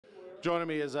Joining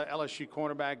me is LSU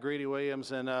cornerback Greedy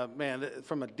Williams, and man,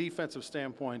 from a defensive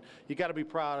standpoint, you got to be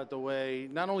proud of the way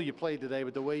not only you played today,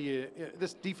 but the way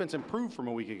this defense improved from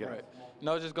a week ago.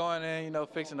 Right. Just going in,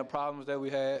 fixing the problems that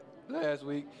we had last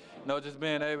week. Just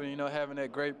being able, having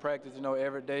that great practice,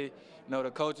 every day. The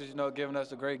coaches, giving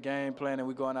us a great game plan, and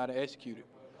we going out and execute it.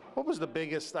 What was the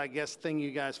biggest, I guess, thing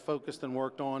you guys focused and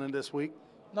worked on in this week?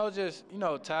 Just,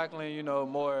 tackling,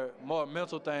 more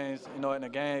mental things, in the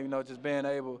game, just being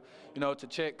able, to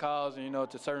check calls and,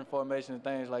 to certain formations and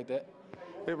things like that.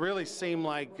 It really seemed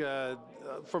like,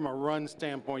 from a run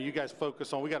standpoint, you guys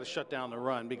focus on, we got to shut down the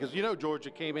run because, Georgia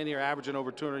came in here averaging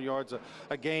over 200 yards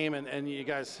a game, and you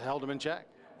guys held them in check.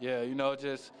 Yeah,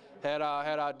 just had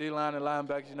our D-line and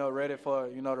linebackers, ready for,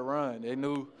 the run. They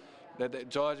knew that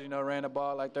Georgia, ran the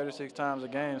ball like 36 times a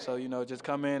game. So, just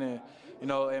come in and,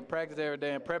 and practice every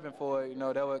day and prepping for it,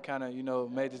 that would kind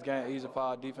of, made this game easier for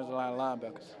our defensive line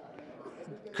linebackers.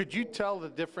 Could you tell the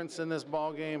difference in this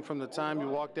ball game from the time you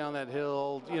walked down that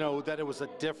hill, that it was a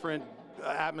different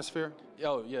atmosphere?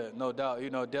 Oh, yeah, no doubt.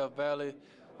 Death Valley,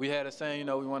 we had a saying,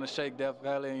 we want to shake Death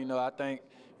Valley. And, I think,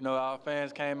 our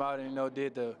fans came out and,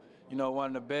 did the, one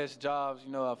of the best jobs,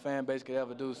 our fan base could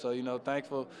ever do. So,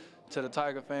 thankful to the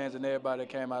Tiger fans and everybody that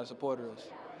came out and supported us.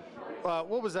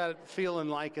 What was that feeling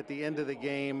like at the end of the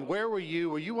game? Where were you?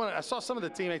 Were you one? I saw some of the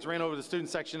teammates ran over to the student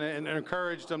section and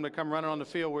encouraged them to come running on the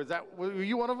field. Were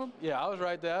you one of them? Yeah, I was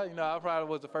right there. I probably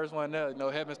was the first one there,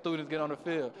 helping students get on the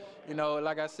field.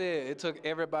 Like I said, it took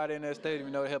everybody in that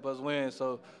stadium, to help us win.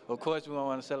 So, of course, we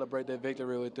want to celebrate that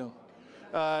victory with them.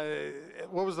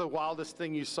 What was the wildest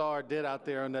thing you saw or did out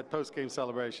there in that post-game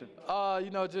celebration?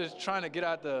 Just trying to get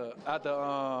out the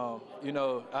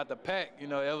pack.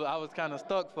 I was kind of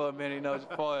stuck for a minute, as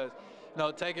far as,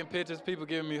 taking pictures, people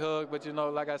giving me hugs. But,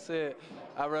 like I said,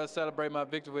 I'd rather celebrate my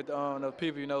victory with the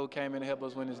people, who came in and helped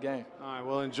us win this game. All right,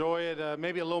 well, enjoy it.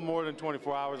 Maybe a little more than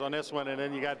 24 hours on this one, and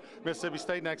then you got Mississippi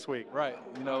State next week. Right.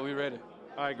 We ready.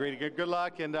 All right, Greedy, good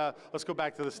luck, and let's go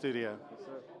back to the studio.